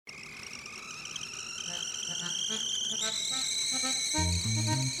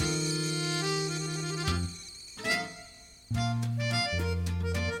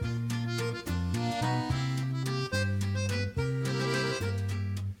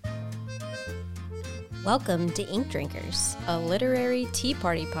Welcome to Ink Drinkers, a literary tea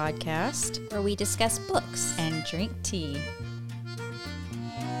party podcast where we discuss books and drink tea.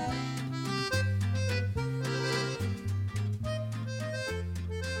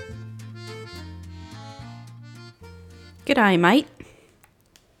 G'day, mate.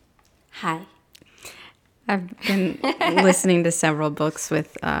 Hi. I've been listening to several books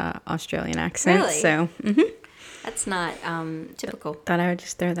with Australian accents, Really? so That's not typical. thought I would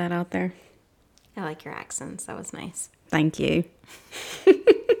just throw that out there. I like your accents. That was nice. Thank you.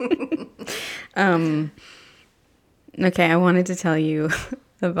 Okay, I wanted to tell you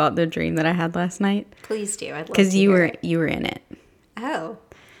about the dream that I had last night Please do. I'd love to because you hear were it. in it. Oh.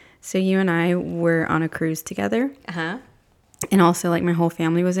 So you and I were on a cruise together, Uh-huh. and also like my whole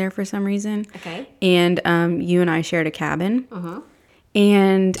family was there for some reason. Okay. And you and I shared a cabin, Uh-huh.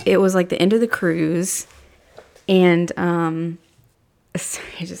 and it was like the end of the cruise, and sorry,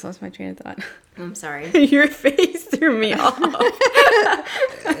 I just lost my train of thought. I'm sorry. Your face threw me off.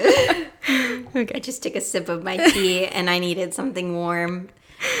 I just took a sip of my tea and I needed something warm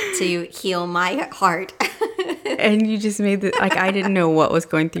to heal my heart. And you just made the, like, I didn't know what was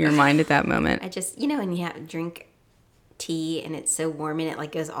going through your mind at that moment. I just, when you drink tea and it's so warm and it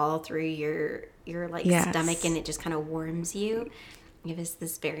like goes all through your like Yes. stomach and it just kind of warms you. It was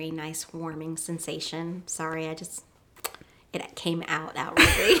this very nice warming sensation. Sorry, it came out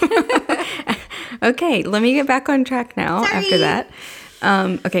outwardly. Okay, let me get back on track now after that.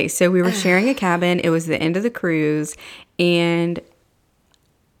 Okay, so we were sharing a cabin. It was the end of the cruise, and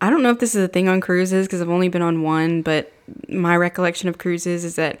I don't know if this is a thing on cruises because I've only been on one, but my recollection of cruises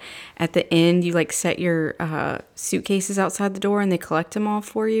is that at the end you like set your suitcases outside the door and they collect them all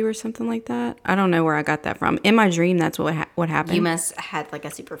for you or something like that. I don't know where I got that from. In my dream, that's what happened. You must have had like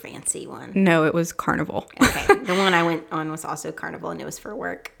a super fancy one. No, it was Carnival. Okay, the one I went on was also Carnival and it was for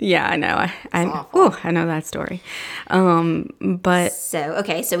work. Yeah, I know. I know that story. But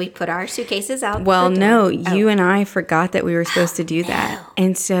So we put our suitcases out. well, the no, door. you and I forgot that we were supposed to do that.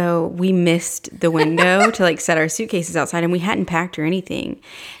 And so we missed the window to like set our suitcases outside, and we hadn't packed or anything.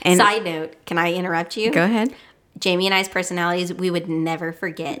 And Side note, can I interrupt you? go ahead. Jamie and I's personalities, we would never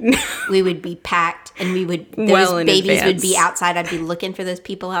forget. We would be packed and those Well in babies would be advance. outside. I'd be looking for those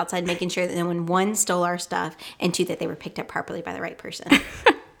people outside, making sure that no one stole our stuff, and two, that they were picked up properly by the right person.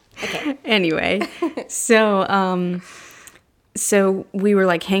 Okay. Anyway, so we were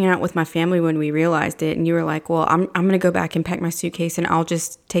like hanging out with my family when we realized it, and you were like, well, I'm going to go back and pack my suitcase and I'll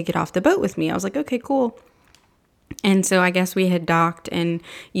just take it off the boat with me. I was like, okay, cool. And so I guess we had docked and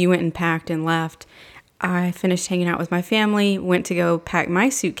you went and packed and left. I finished hanging out with my family, went to go pack my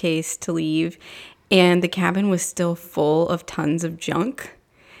suitcase to leave, and the cabin was still full of tons of junk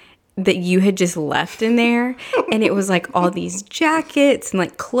that you had just left in there. And it was like all these jackets and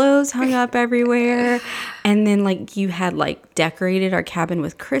like clothes hung up everywhere. And then like you had like decorated our cabin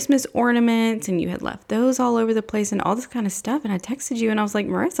with Christmas ornaments and you had left those all over the place and all this kind of stuff. And I texted you and I was like,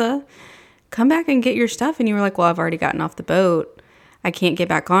 Marissa, come back and get your stuff. And you were like, well, I've already gotten off the boat. I can't get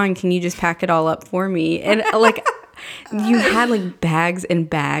back on. Can you just pack it all up for me? And like you had like bags and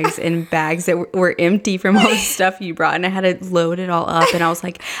bags and bags that were empty from all the stuff you brought. And I had to load it all up. And I was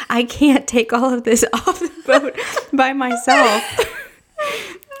like, I can't take all of this off the boat by myself.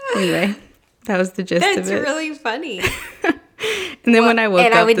 Anyway, that was the gist of it. That's really funny. And then when I woke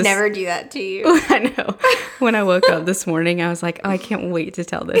up, I would never do that to you. I know. When I woke up this morning, I was like, oh, I can't wait to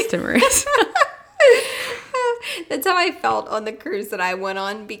tell this to Marissa. That's how I felt on the cruise that I went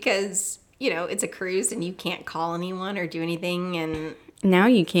on because, it's a cruise and you can't call anyone or do anything. And Now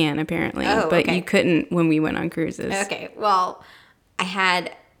you can, apparently. Oh, but okay. you couldn't when we went on cruises. Okay, well, I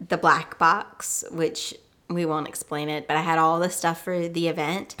had the black box, which we won't explain it, but I had all the stuff for the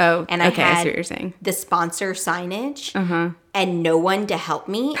event. Oh, and okay, I I had see what you're saying. the sponsor signage and no one to help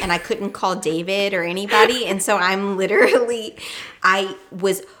me. And I couldn't call David or anybody. And so I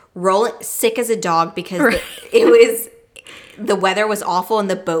was rolling sick as a dog because the weather was awful and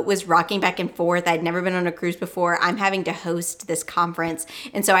the boat was rocking back and forth. I'd never been on a cruise before. I'm having to host this conference.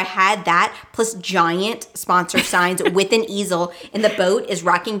 And so I had that plus giant sponsor signs with an easel, and the boat is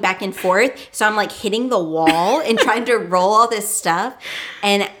rocking back and forth. So I'm like hitting the wall and trying to roll all this stuff.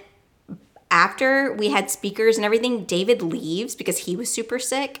 And after we had speakers and everything, David leaves because he was super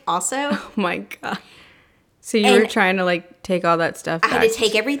sick also. Oh my God. So you were trying to like take all that stuff back? I had to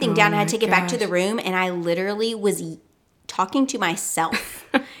take everything down. I had to take it back to gosh. the room, and I literally was talking to myself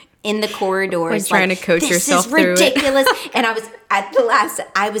in the corridors, Like trying to coach yourself through it. This is ridiculous. And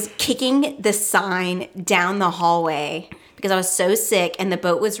I was kicking the sign down the hallway because I was so sick and the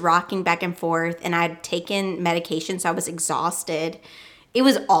boat was rocking back and forth and I'd taken medication, so I was exhausted. It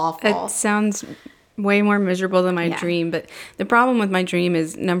was awful. It sounds way more miserable than my dream. But the problem with my dream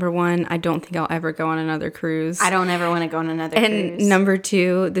is, number one, I don't think I'll ever go on another cruise. I don't ever want to go on another cruise. And number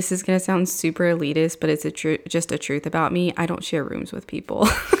two, this is going to sound super elitist, but it's just a truth about me. I don't share rooms with people.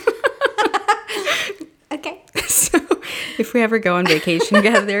 Okay. So if we ever go on vacation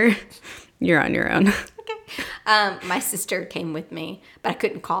together, you're on your own. Okay. My sister came with me, but I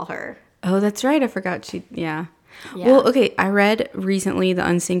couldn't call her. Oh, that's right. I forgot yeah. Well, okay. I read recently The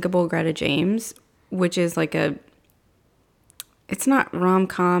Unsinkable Greta James, which is like it's not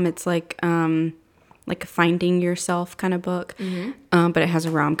rom-com. It's like a Finding Yourself kind of book. Mm-hmm. But it has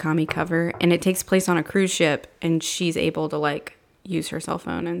a rom-com-y cover and it takes place on a cruise ship and she's able to like use her cell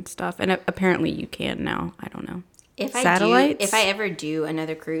phone and stuff. And apparently you can now. I don't know. If I ever do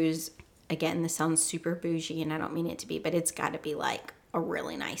another cruise, again, this sounds super bougie and I don't mean it to be, but it's got to be like a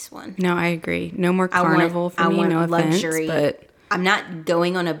really nice one. No, I agree. No more Carnival for me. No luxury. Offense, but I'm not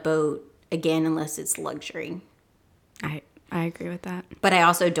going on a boat again unless it's luxury. I agree with that. But I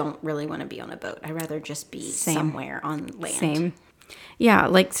also don't really want to be on a boat. I'd rather just be somewhere on land. Same. Yeah,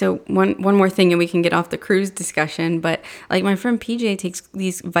 like, so one more thing and we can get off the cruise discussion, but like my friend PJ takes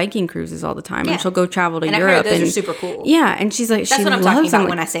these Viking cruises all the time and she'll go travel to Europe. I've heard those are super cool. Yeah, and she's like, that's what I'm talking about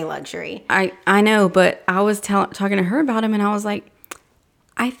when I say luxury. I know, but I was talking to her about him and I was like,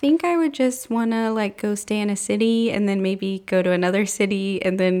 I think I would just want to like go stay in a city and then maybe go to another city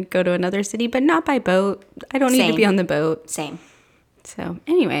and then go to another city, but not by boat. I don't need to be on the boat. Same. So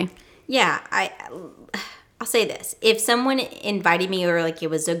anyway. Yeah, I'll say this. If someone invited me or like it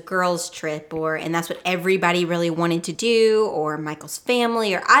was a girls trip and that's what everybody really wanted to do, or Michael's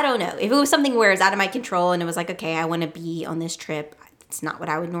family, or I don't know. If it was something where it's out of my control and it was like, okay, I want to be on this trip. It's not what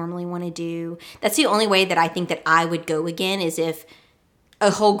I would normally want to do. That's the only way that I think that I would go again is if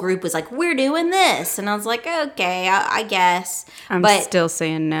a whole group was like, we're doing this. And I was like, okay, I guess. I'm still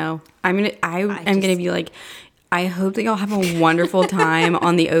saying no. I'm going to be like, I hope that y'all have a wonderful time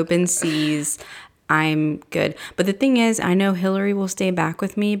on the open seas. I'm good. But the thing is, I know Hillary will stay back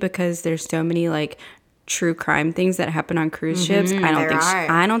with me because there's so many like true crime things that happen on cruise ships.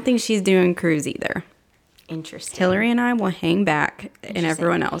 I don't think she's doing cruise either. Interesting. Hillary and I will hang back and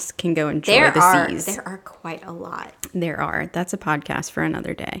everyone else can go enjoy the seas. There are quite a lot. There are. That's a podcast for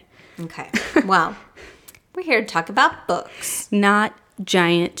another day. Okay. Well, we're here to talk about books. Not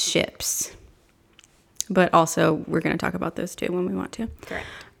giant ships. But also, we're going to talk about those too when we want to. Correct.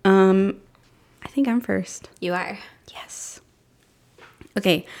 I think I'm first. You are? Yes.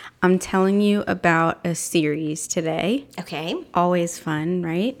 Okay. I'm telling you about a series today. Okay. Always fun,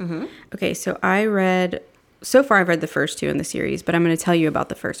 right? Mm-hmm. Okay. So so far I've read the first two in the series, but I'm going to tell you about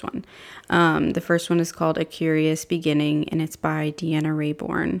the first one. The first one is called A Curious Beginning, and it's by Deanna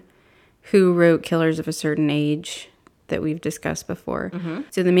Raybourn, who wrote Killers of a Certain Age that we've discussed before. Mm-hmm.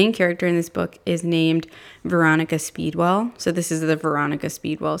 So the main character in this book is named Veronica Speedwell. So this is the Veronica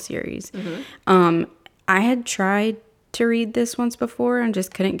Speedwell series. Mm-hmm. I had tried to read this once before and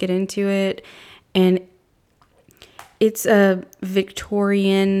just couldn't get into it. And it's a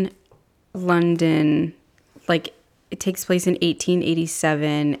Victorian London, like it takes place in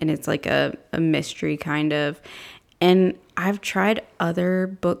 1887 and it's like a mystery kind of. And I've tried other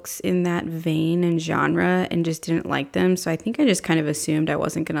books in that vein and genre and just didn't like them. So I think I just kind of assumed I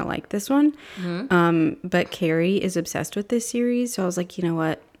wasn't going to like this one. Mm-hmm. But Carrie is obsessed with this series. So I was like, you know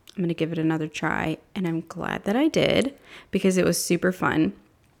what? I'm going to give it another try. And I'm glad that I did because it was super fun.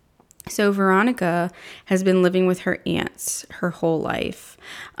 So Veronica has been living with her aunts her whole life.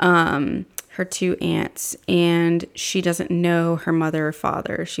 Her two aunts, and she doesn't know her mother or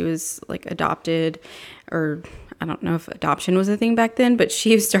father. She was like adopted, or I don't know if adoption was a thing back then, but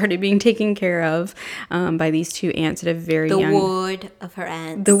she started being taken care of by these two aunts at a very young... The ward of her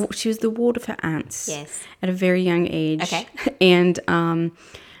aunts. She was the ward of her aunts. Yes. At a very young age. Okay. And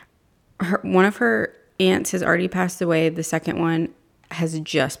one of her aunts has already passed away. The second one has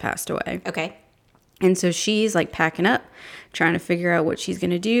just passed away. Okay. And so she's like packing up, trying to figure out what she's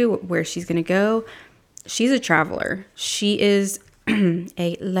going to do, where she's going to go. She's a traveler. She is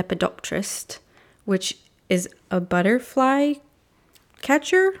a lepidopterist, which is a butterfly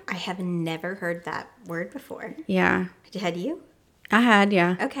catcher. I have never heard that word before. Yeah. Had you? I had,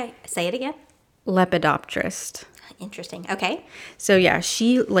 yeah. Okay. Say it again. Lepidopterist. Interesting. Okay. So yeah,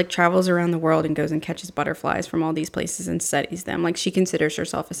 she like travels around the world and goes and catches butterflies from all these places and studies them. Like she considers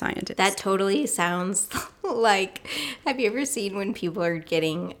herself a scientist. That totally sounds like, have you ever seen when people are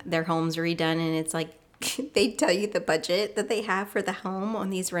getting their homes redone and it's like they tell you the budget that they have for the home on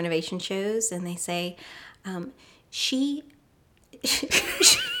these renovation shows and they say, she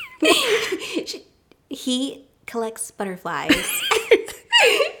he collects butterflies.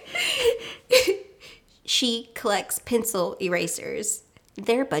 She collects pencil erasers.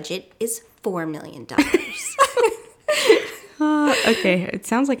 Their budget is $4 million. Okay, it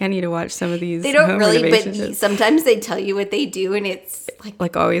sounds like I need to watch some of these. They don't home really, renovation but shows. sometimes they tell you what they do, and it's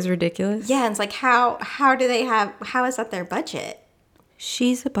Like always ridiculous. yeah, it's like how do they have, how is that their budget?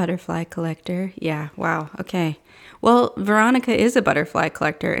 She's a butterfly collector. Yeah, wow. Okay. Well, Veronica is a butterfly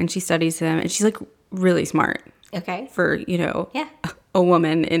collector and she studies them and she's like really smart Okay. for, Yeah. a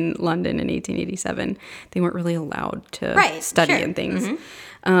woman in London in 1887. They weren't really allowed to Right, study sure. and things.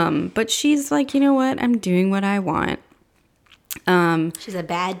 But she's like, you know what? I'm doing what I want. She's a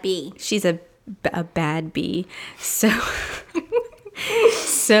bad bee. She's a bad bee.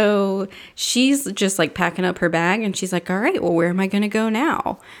 So she's just like packing up her bag and she's like, all right, well, where am I going to go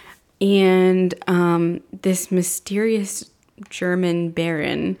now? And this mysterious German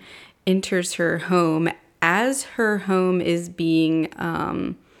baron enters her home as her home is being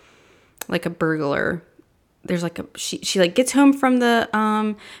like a burglar. There's like she like gets home from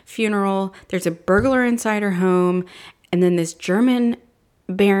the funeral. There's a burglar inside her home. And then this German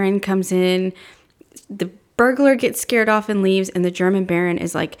baron comes in. The burglar gets scared off and leaves. And the German baron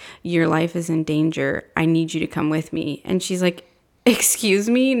is like, your life is in danger. I need you to come with me. And she's like, excuse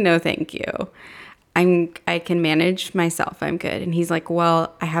me? No, thank you. I can manage myself. I'm good. And he's like,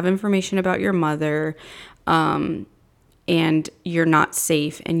 well, I have information about your mother. And you're not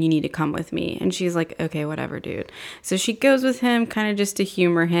safe and you need to come with me. And she's like, okay, whatever, dude. So she goes with him kind of just to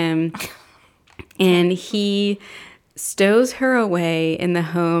humor him. And he stows her away in the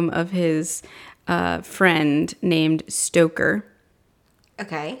home of his friend named Stoker.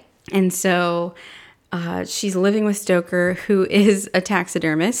 Okay. And so she's living with Stoker, who is a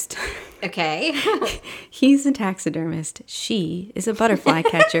taxidermist. Okay. He's a taxidermist. She is a butterfly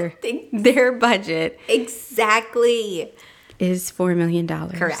catcher. Their budget Exactly. is $4 million.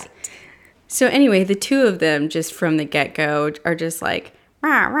 Correct. So anyway, the two of them just from the get-go are just like,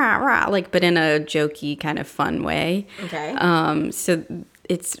 rah, rah, rah, like, but in a jokey kind of fun way. Okay. So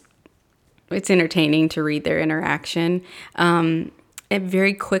it's entertaining to read their interaction. And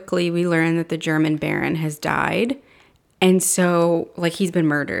very quickly we learn that the German baron has died. And so, like, he's been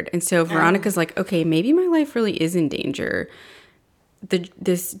murdered. And so Veronica's like, okay, maybe my life really is in danger.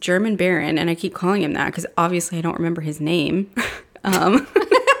 This German baron, and I keep calling him that because obviously I don't remember his name.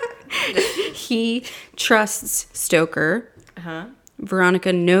 He trusts Stoker.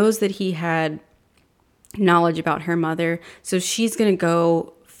 Veronica knows that he had knowledge about her mother. So she's going to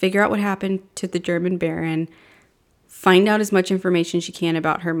go figure out what happened to the German baron, find out as much information she can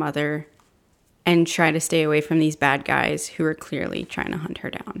about her mother, and try to stay away from these bad guys who are clearly trying to hunt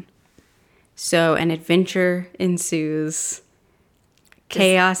her down. So an adventure ensues.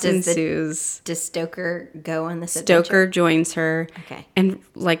 Chaos ensues. Does Stoker go on this adventure? Stoker joins her. Okay. And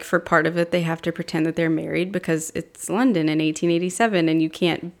like for part of it, they have to pretend that they're married because it's London in 1887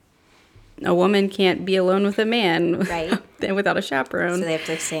 and a woman can't be alone with a man. Right. Without a chaperone. So they have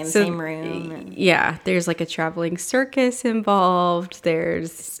to stay in the same room. And Yeah. There's like a traveling circus involved.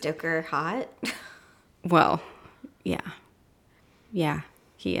 There's, Stoker hot? well, yeah. Yeah,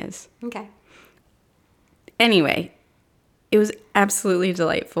 he is. Okay. Anyway, it was absolutely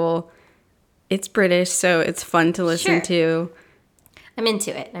delightful. It's British, so it's fun to listen Sure. to. I'm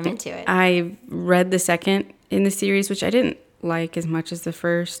into it. I read the second in the series, which I didn't like as much as the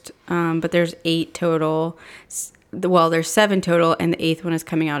first, but there's 8 total. Well, there's 7 total, and the 8th one is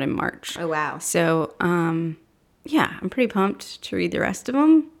coming out in March. Oh, wow. So, yeah, I'm pretty pumped to read the rest of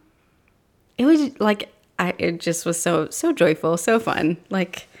them. It was like, it just was so joyful, so fun.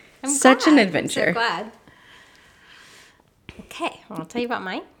 Like, such an adventure. I'm so glad. Okay, well, I'll tell you about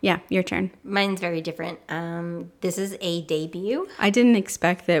mine. Yeah, your turn. Mine's very different. This is a debut. I didn't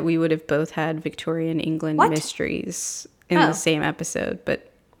expect that we would have both had Victorian England What? mysteries in Oh. the same episode,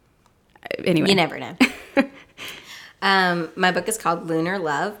 but anyway. You never know. My book is called Lunar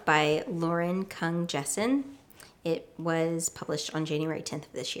Love by Lauren Kung Jessen. It was published on January 10th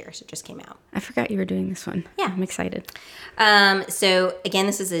of this year, so it just came out. I forgot you were doing this one. Yeah. I'm excited. So again,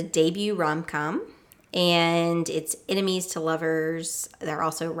 this is a debut rom-com, and it's enemies to lovers. They're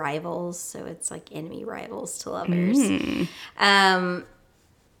also rivals, so it's like enemy rivals to lovers.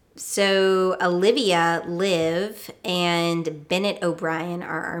 So Olivia, Liv, and Bennett O'Brien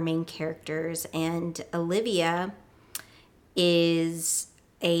are our main characters. And Olivia she's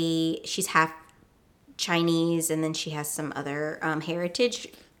half Chinese, and then she has some other heritage.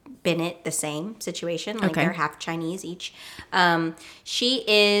 Bennett, the same situation. Like they're half Chinese each. She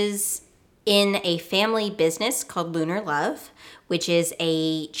is in a family business called Lunar Love, which is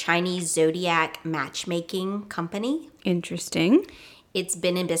a Chinese zodiac matchmaking company. Interesting. It's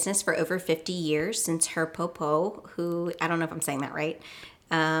been in business for over 50 years since her popo, who, I don't know if I'm saying that right,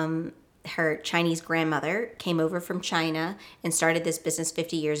 her Chinese grandmother came over from China and started this business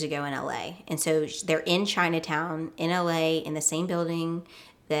 50 years ago in LA. And so they're in Chinatown, in LA, in the same building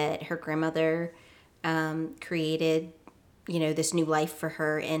that her grandmother created, this new life for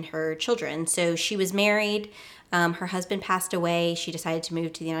her and her children. So she was married. Her husband passed away. She decided to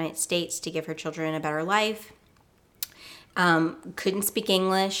move to the United States to give her children a better life. Couldn't speak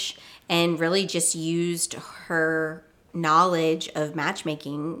English, and really just used her knowledge of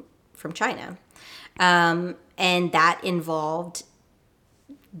matchmaking from China. And that involved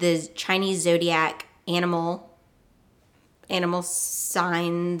the Chinese zodiac animal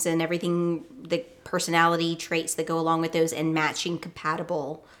signs and everything, the personality traits that go along with those, and matching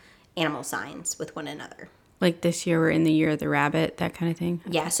compatible animal signs with one another. Like this year we're in the year of the rabbit, that kind of thing?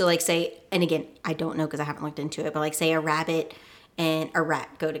 Yeah, so like say, and again, I don't know because I haven't looked into it, but like say a rabbit and a rat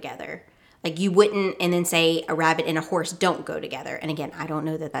go together. Like you wouldn't, and then say a rabbit and a horse don't go together. And again, I don't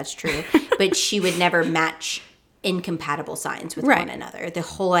know that that's true, but she would never match incompatible signs with one another. The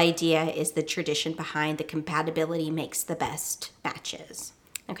whole idea is the tradition behind the compatibility makes the best matches.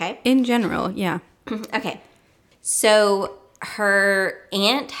 Okay? In general, yeah. Okay. So her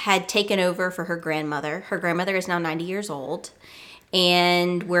aunt had taken over for her grandmother. Her grandmother is now 90 years old.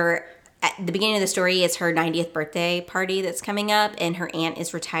 And we're at the beginning of the story is her 90th birthday party that's coming up. And her aunt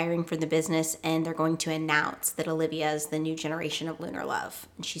is retiring from the business. And they're going to announce that Olivia is the new generation of Lunar Love.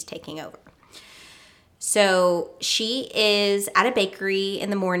 And she's taking over. So she is at a bakery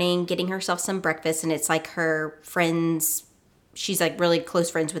in the morning getting herself some breakfast. And it's like her friends, she's like really close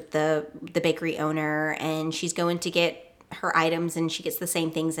friends with the bakery owner. And she's going to get her items, and she gets the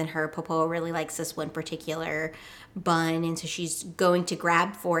same things, and her popo really likes this one particular bun, and so she's going to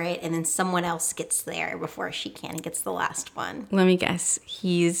grab for it, and then someone else gets there before she can and gets the last one. Let me guess.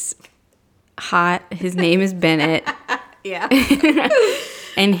 He's hot. His name is Bennett. Yeah.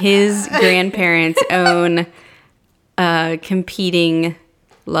 And his grandparents own a competing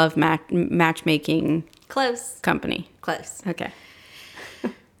love matchmaking Close. company. Close. Okay.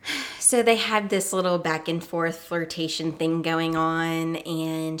 So they had this little back and forth flirtation thing going on,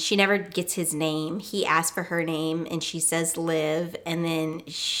 and she never gets his name. He asks for her name, and she says Liv, and then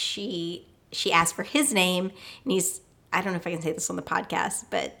she asks for his name, and he's, I don't know if I can say this on the podcast,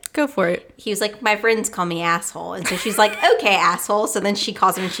 but Go for it. he was like, my friends call me asshole. And so she's like, okay, asshole. So then she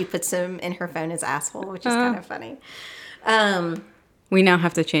calls him and she puts him in her phone as asshole, which is kind of funny. We now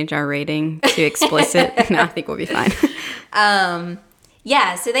have to change our rating to explicit. No, I think we'll be fine.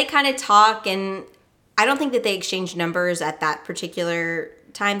 Yeah, so they kind of talk, and I don't think that they exchange numbers at that particular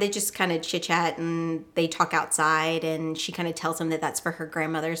time. They just kind of chit-chat, and they talk outside, and she kind of tells him that that's for her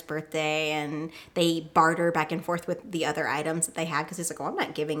grandmother's birthday, and they barter back and forth with the other items that they have, because he's like, oh, I'm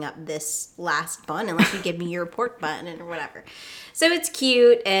not giving up this last bun unless you give me your pork bun or whatever. So it's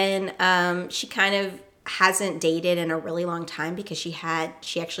cute, and she kind of hasn't dated in a really long time because she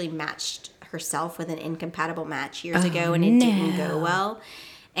actually matched herself with an incompatible match years ago, and it didn't go well.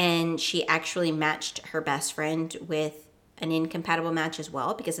 And she actually matched her best friend with an incompatible match as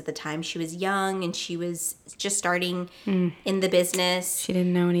well, because at the time she was young and she was just starting in the business. She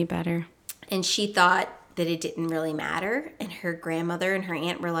didn't know any better. And she thought that it didn't really matter. And her grandmother and her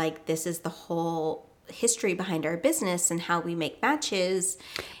aunt were like, this is the whole history behind our business and how we make matches.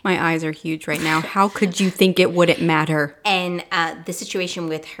 My eyes are huge right now. How could you think it wouldn't matter? And the situation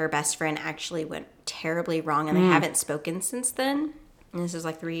with her best friend actually went terribly wrong, and they haven't spoken since then. And this is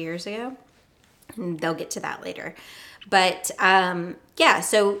like 3 years ago. And they'll get to that later. But yeah,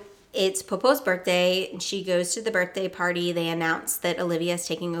 so it's Popo's birthday, and she goes to the birthday party. They announce that Olivia is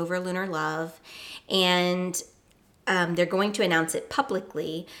taking over Lunar Love, and they're going to announce it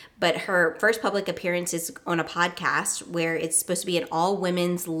publicly, but her first public appearance is on a podcast where it's supposed to be an all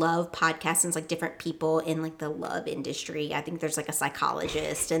women's love podcast, and it's like different people in like the love industry. I think there's like a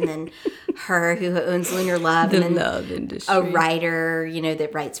psychologist, and then her who owns Lunar Love, and then love industry. a writer,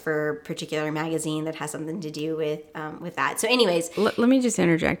 that writes for a particular magazine that has something to do with that. So anyways, let me just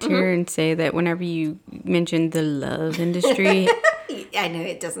interject here and say that whenever you mentioned the love industry, I know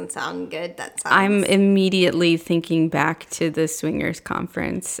it doesn't sound good. That sounds. I'm immediately thinking back to the swingers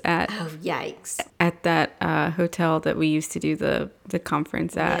conference Oh, yikes. at that hotel that we used to do the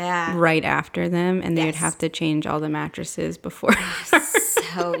conference at Yeah. right after them, and they would Yes. have to change all the mattresses before.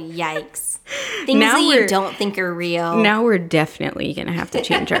 So, yikes. Things Now that you we're- don't think are real. Now we're definitely going to have to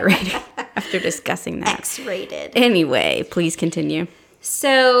change our rating after discussing that. X-rated. Anyway, please continue.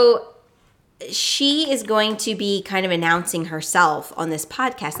 So she is going to be kind of announcing herself on this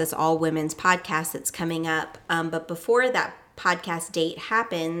podcast, this all women's podcast that's coming up. But before that podcast date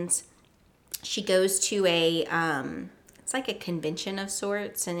happens, she goes to it's like a convention of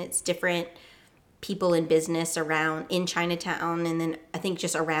sorts, and it's different people in business around in Chinatown, and then I think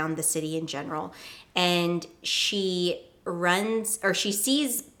just around the city in general. And she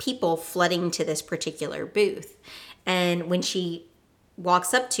sees people flooding to this particular booth. And when she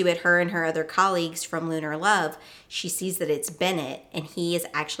walks up to it, her and her other colleagues from Lunar Love, she sees that it's Bennett, and he is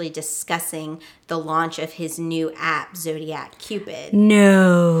actually discussing the launch of his new app, Zodiac Cupid.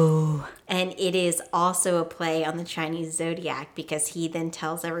 No. And it is also a play on the Chinese zodiac, because he then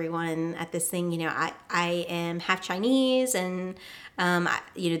tells everyone at this thing, I am half Chinese, and,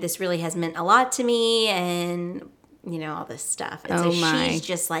 this really has meant a lot to me, and, all this stuff. And Oh so my. she's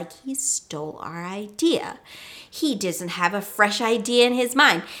just like, he stole our idea. He doesn't have a fresh idea in his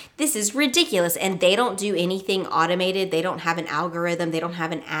mind. This is ridiculous. And they don't do anything automated. They don't have an algorithm. They don't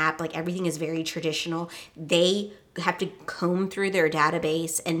have an app. Like, everything is very traditional. They have to comb through their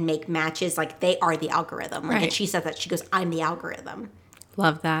database and make matches. Like, they are the algorithm. Like, Right. and she said that. She goes, I'm the algorithm.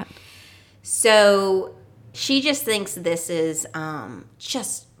 Love that. So she just thinks this is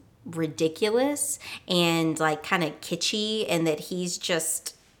just ridiculous and like kind of kitschy, and that he's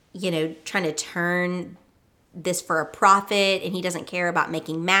just, trying to turn this for a profit, and he doesn't care about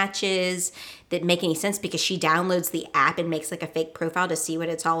making matches that make any sense, because she downloads the app and makes like a fake profile to see what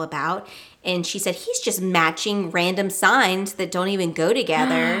it's all about. And she said he's just matching random signs that don't even go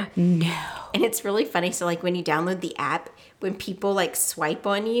together. No. And it's really funny. So like when you download the app, when people like swipe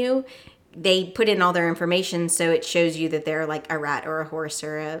on you, they put in all their information, so it shows you that they're like a rat or a horse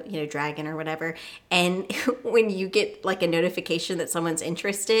or a dragon or whatever. And when you get like a notification that someone's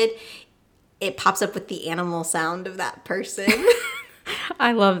interested, it pops up with the animal sound of that person.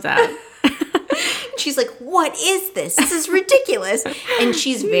 I love that. She's like, what is this? This is ridiculous. And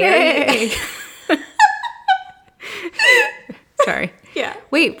she's very... Yay. Sorry. Yeah.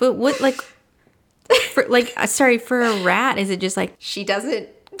 Wait, but what, for a rat, is it just like, She doesn't...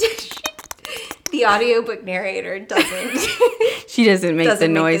 The audiobook narrator doesn't. she doesn't make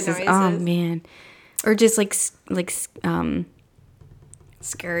Doesn't the make the noises? Oh, noises. man. Or just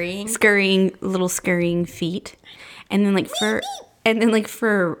Scurrying. little scurrying feet. And then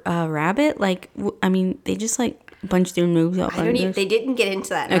for a rabbit, they just bunch their nose up. They didn't get into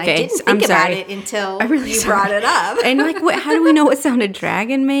that. And Okay, I didn't I'm think about sorry. it until I'm really you sorry. brought it up. And how do we know what sound a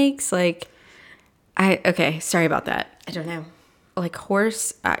dragon makes? Okay, sorry about that. I don't know. Like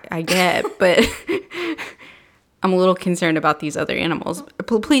horse, I get, but I'm a little concerned about these other animals.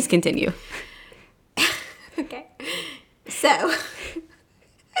 Please continue. Okay. So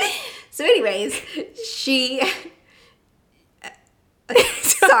anyways, she...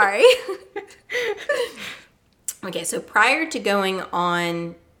 Sorry. Okay, so prior to going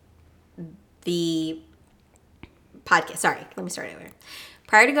on the podcast, sorry, let me start over.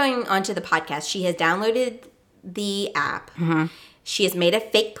 Prior to going onto the podcast, she has downloaded the app. Mm-hmm. She has made a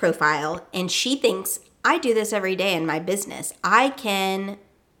fake profile, and she thinks, I do this every day in my business. I can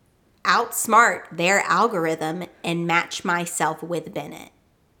outsmart their algorithm and match myself with Bennett,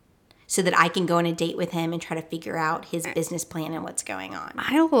 so that I can go on a date with him and try to figure out his business plan and what's going on.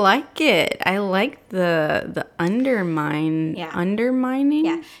 I like it. I like the undermining.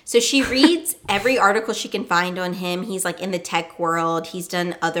 Yeah. So she reads every article she can find on him. He's like in the tech world. He's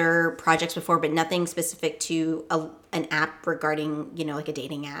done other projects before, but nothing specific to an app regarding, like a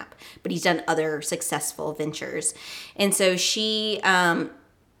dating app. But he's done other successful ventures. And so she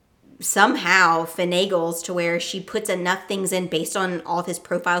somehow finagles to where she puts enough things in based on all of his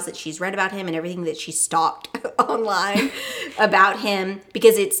profiles that she's read about him and everything that she stalked online about him,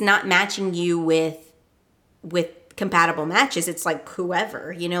 because it's not matching you with compatible matches. It's like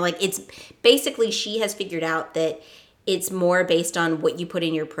whoever, it's basically, she has figured out that it's more based on what you put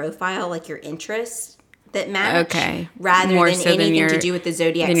in your profile, like your interests that match, Okay. rather More than so than anything to do with the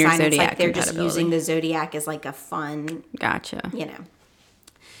zodiac than your sign. It's like zodiac they're just compatibility. using the zodiac as like a fun, Gotcha.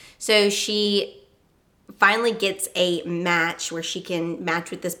 So she finally gets a match where she can match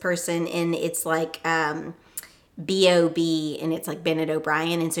with this person, and it's like B.O.B. and it's like Bennett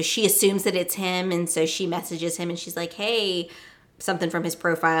O'Brien. And so she assumes that it's him, and so she messages him and she's like, hey, something from his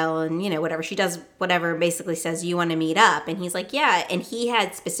profile and, whatever. She does whatever, basically says, you want to meet up? And he's like, yeah. And he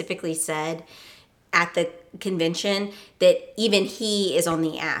had specifically said at the convention that even he is on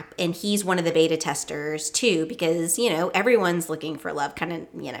the app and he's one of the beta testers too, because, everyone's looking for love, kind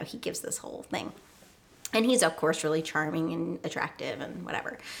of, he gives this whole thing. And he's, of course, really charming and attractive and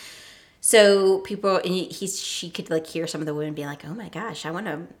whatever. So she could like hear some of the women be like, oh my gosh, I want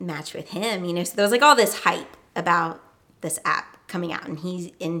to match with him. So there was like all this hype about this app coming out, and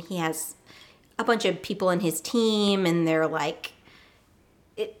he has a bunch of people in his team, and they're like,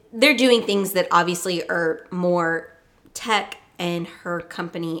 they're doing things that obviously are more tech, and her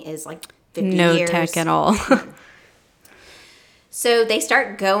company is like 50 no years. tech at all. So they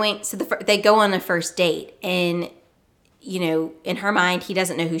start going, they go on a first date, and in her mind, he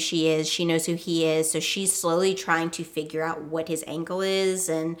doesn't know who she is. She knows who he is. So she's slowly trying to figure out what his angle is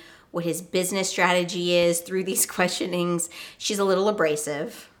and what his business strategy is through these questionings. She's a little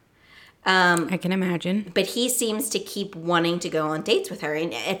abrasive. I can imagine. But he seems to keep wanting to go on dates with her.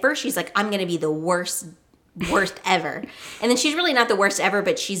 And at first she's like, I'm going to be the worst ever. And then she's really not the worst ever,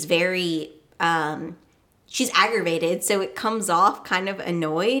 but she's very, she's aggravated. So it comes off kind of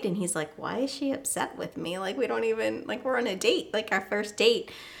annoyed. And he's like, why is she upset with me? Like, we don't even, like, we're on a date, like our first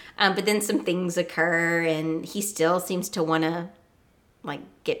date. But then some things occur, and he still seems to want to, like,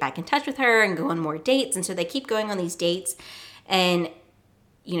 get back in touch with her and go on more dates. And so they keep going on these dates. And,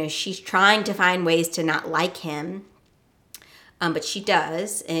 she's trying to find ways to not like him. But she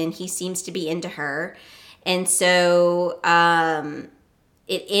does. And he seems to be into her. And so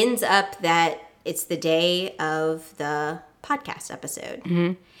it ends up that it's the day of the podcast episode.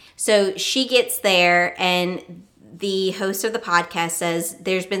 Mm-hmm. So she gets there, and the host of the podcast says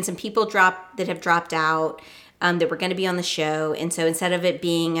there's been some people that have dropped out that were going to be on the show. And so instead of it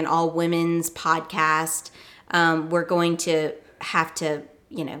being an all women's podcast, we're going to have to,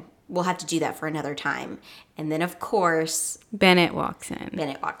 we'll have to do that for another time. And then, of course, Bennett walks in.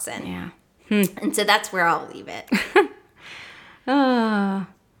 Yeah. And so that's where I'll leave it. That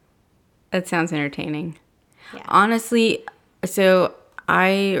sounds entertaining. Yeah. Honestly, so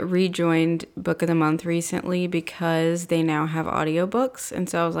I rejoined Book of the Month recently because they now have audiobooks. And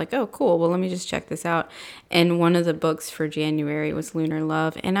so I was like, oh, cool. Well, let me just check this out. And one of the books for January was Lunar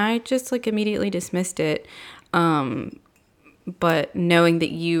Love. And I just like immediately dismissed it. But knowing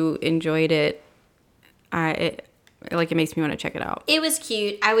that you enjoyed it, it makes me want to check it out. It was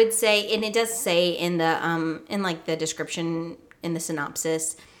cute, I would say. And it does say in the description, in the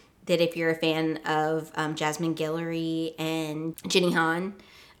synopsis, that if you're a fan of Jasmine Guillory and Jenny Han,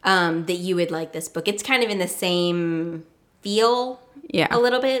 that you would like this book. It's kind of in the same feel, a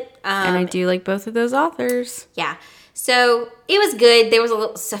little bit. And I do like both of those authors. Yeah. So it was good. There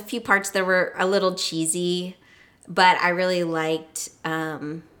was a few parts that were a little cheesy, but I really liked.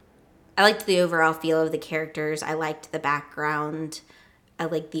 I liked the overall feel of the characters. I liked the background. I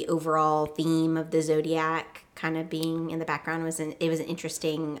liked the overall theme of the Zodiac kind of being in the background. It was an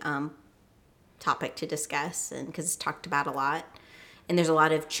interesting topic to discuss, and because it's talked about a lot, and there's a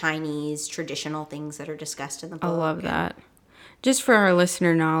lot of Chinese traditional things that are discussed in the book. I love that. Just for our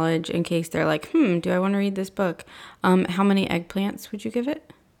listener knowledge, in case they're like, do I want to read this book? How many eggplants would you give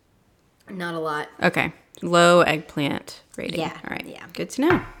it? Not a lot. Okay. Low eggplant rating. Yeah. All right. Yeah. Good to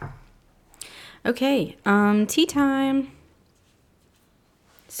know. Okay. Tea time.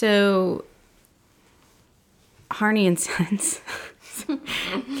 So, Harney and Sons.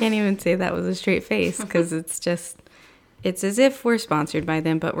 Can't even say that with a straight face because it's as if we're sponsored by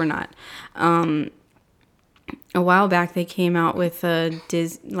them, but we're not. A while back, they came out with a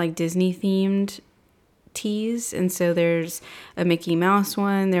Disney themed teas, and so there's a Mickey Mouse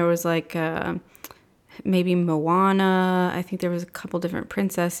one. There was like maybe Moana. I think there was a couple different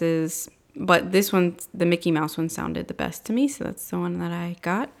princesses, but this one, the Mickey Mouse one, sounded the best to me, so that's the one that I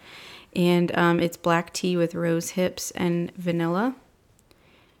got. And it's black tea with rose hips and vanilla.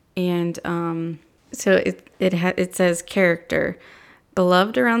 And so it says character.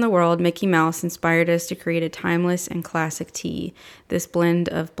 Beloved around the world, Mickey Mouse inspired us to create a timeless and classic tea. This blend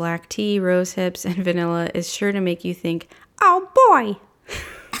of black tea, rose hips, and vanilla is sure to make you think, oh boy!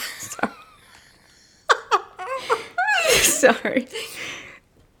 Sorry.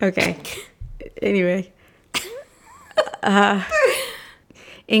 Okay. Anyway.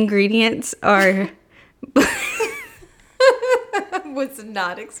 Ingredients are... Was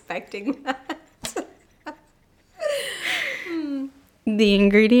not expecting that. The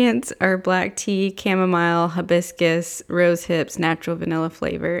ingredients are black tea, chamomile, hibiscus, rose hips, natural vanilla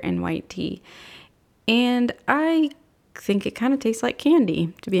flavor, and white tea. And I think it kind of tastes like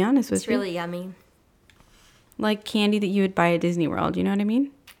candy, to be honest with you. It's really yummy. like candy that you would buy at Disney World. You know what I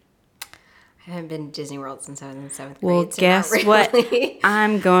mean? I haven't been to Disney World since I was in 7th grade. Well, so guess not what? really.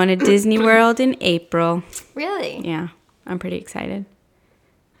 I'm going to Disney World in April. Really? Yeah, I'm pretty excited.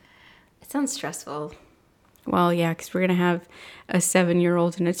 It sounds stressful. Well, yeah, because we're going to have a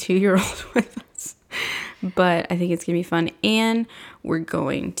 7-year-old and a 2-year-old with us. But I think it's going to be fun. And we're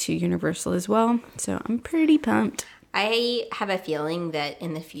going to Universal as well. So I'm pretty pumped. I have a feeling that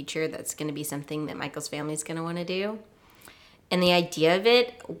in the future that's going to be something that Michael's family is going to want to do. And the idea of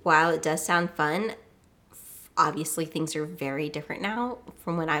it, while it does sound fun, obviously things are very different now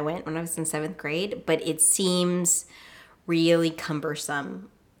from when I went when I was in 7th grade. But it seems really cumbersome.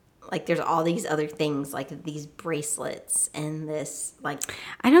 Like there's all these other things, like these bracelets and this, like.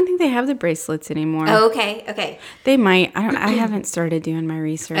 I don't think they have the bracelets anymore. Oh, okay. They might. I haven't started doing my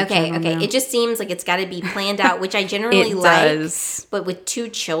research. Okay. Know. It just seems like it's got to be planned out, which I generally It like. does. But with 2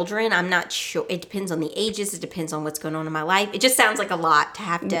 children, I'm not sure. It depends on the ages. It depends on what's going on in my life. It just sounds like a lot to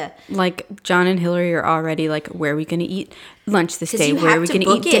have to. Like John and Hillary are already like, where are we going to eat lunch this day? You Where have are we to going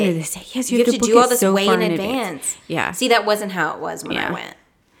to eat book dinner it. this day? Yes, You have to book do all it this so way far in advance. Yeah. See, that wasn't how it was when I Yeah. went.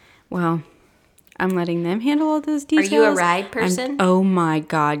 Well, I'm letting them handle all those details. Are you a ride person? Oh my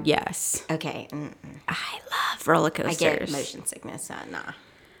God, yes. Okay. I love roller I coasters. get motion sickness. Nah. I'm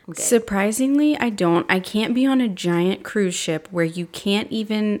good. Surprisingly, I don't. I can't be on a giant cruise ship where you can't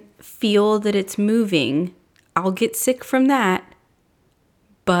even feel that it's moving. I'll get sick from that.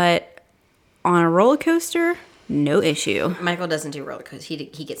 But on a roller coaster, no issue. Michael doesn't do roller coasters.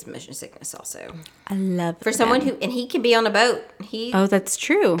 He gets motion sickness also. I love For someone who, and he can be on a boat. Oh, that's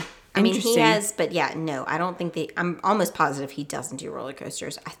true. I mean, he Interesting. has, but yeah, no, I don't think I'm almost positive he doesn't do roller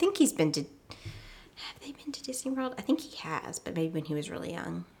coasters. I think he's been to, have they been to Disney World? I think he has, but maybe when he was really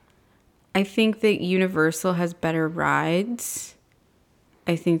young. I think that Universal has better rides.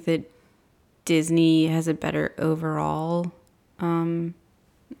 I think that Disney has a better overall.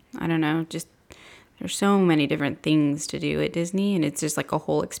 I don't know, just there's so many different things to do at Disney, and it's just like a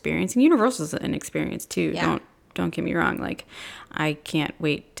whole experience. And Universal's an experience too. Yeah. Don't get me wrong. Like, I can't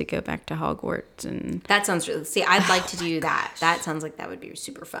wait to go back to Hogwarts, and That sounds really, see, I'd like to do that. That sounds like that would be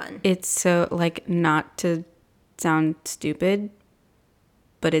super fun. it's so like, not to sound stupid,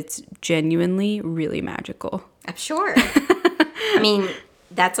 but it's genuinely really magical. I'm sure. I mean,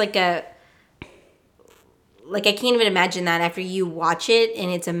 that's like I can't even imagine that after you watch it and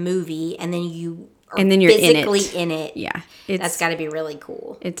it's a movie and then you are And then you're physically in it. Yeah, That's got to be really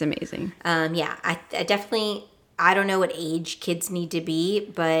cool. It's amazing. Yeah, I definitely, I don't know what age kids need to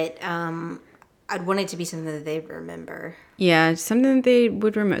be, but I'd want it to be something that they'd remember. Yeah, it's something that they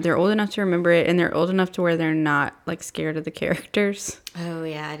would remember. They're old enough to remember it, and they're old enough to where they're not like scared of the characters. Oh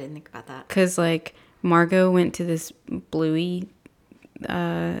yeah, I didn't think about that. Because like Margot went to this Bluey,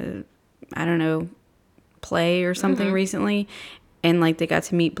 I don't know, play or something recently, and like they got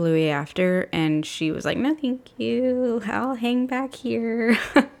to meet Bluey after, and she was like, "No, thank you. I'll hang back here."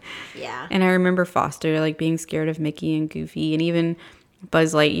 Yeah. And I remember Foster like being scared of Mickey and Goofy, and even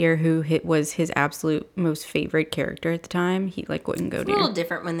Buzz Lightyear, who was his absolute most favorite character at the time. He like wouldn't go It's a near. little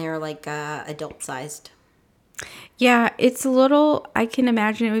different when they're like adult sized. Yeah, it's a little. I can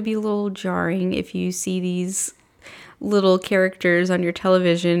imagine it would be a little jarring if you see these little characters on your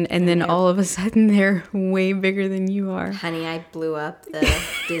television, and then all of a sudden they're way bigger than you are. Honey, I blew up the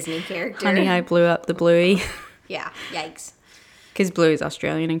Disney character. Honey, I blew up the Bluey. Yeah, yikes. Because Bluey's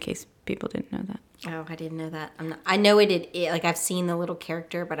Australian, in case people didn't know that. Oh, I didn't know that. I know like I've seen the little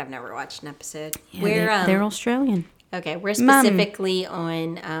character, but I've never watched an episode. Yeah, they're Australian. Okay, we're specifically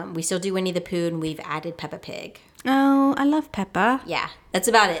on. We still do Winnie the Pooh, and we've added Peppa Pig. Oh, I love Peppa. Yeah, that's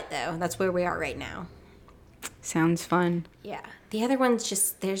about it though. That's where we are right now. Sounds fun. Yeah, the other ones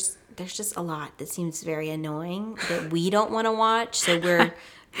just there's just a lot that seems very annoying that we don't want to watch. So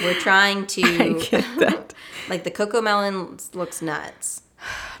we're trying to. I get that. Like the Coco Melon looks nuts.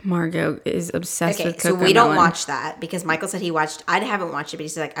 Margot is obsessed Okay, with so Coco we don't Melon. watch that because Michael said he watched. I haven't watched it, but he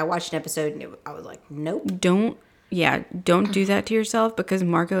said like I watched an episode and I was like, nope. Don't do that to yourself, because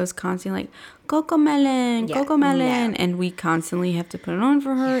Margot is constantly like, Coco Melon, Yeah, Coco Melon. no. And we constantly have to put it on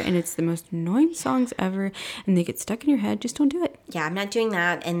for her. And it's the most annoying songs ever. And they get stuck in your head. Just don't do it. Yeah, I'm not doing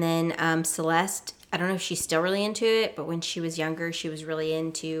that. And then Celeste, I don't know if she's still really into it, but when she was younger, she was really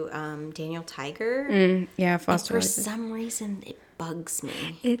into Daniel Tiger. Yeah, And Foster. for some reason, it bugs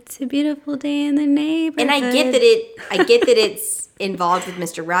me. It's a beautiful day in the neighborhood. And I get that it's involved with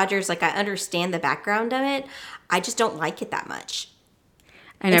Mr. Rogers. Like I understand the background of it. I just don't like it that much.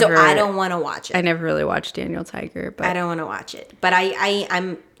 I So I don't want to watch it. I never really watched Daniel Tiger, but I don't want to watch it. But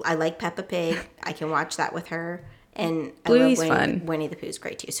I like Peppa Pig. I can watch that with her. And Bluey's I love fun. Winnie the Pooh's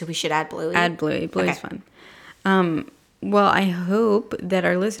great too. So we should add Bluey. add Bluey. Bluey's Okay. fun. Well, I hope that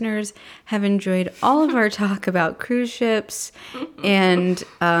our listeners have enjoyed all of our talk about cruise ships and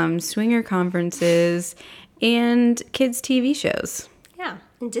swinger conferences and kids' TV shows. Yeah,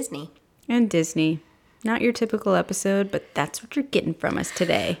 and Disney. And Disney. Not your typical episode, but that's what you're getting from us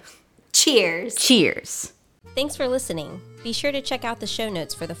today. Cheers. Cheers. Thanks for listening. Be sure to check out the show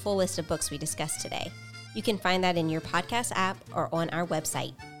notes for the full list of books we discussed today. You can find that in your podcast app or on our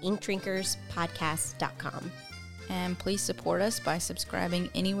website, inkdrinkerspodcast.com. And please support us by subscribing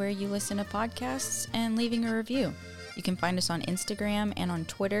anywhere you listen to podcasts and leaving a review. You can find us on Instagram and on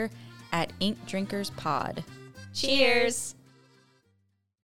Twitter at InkDrinkersPod. Cheers!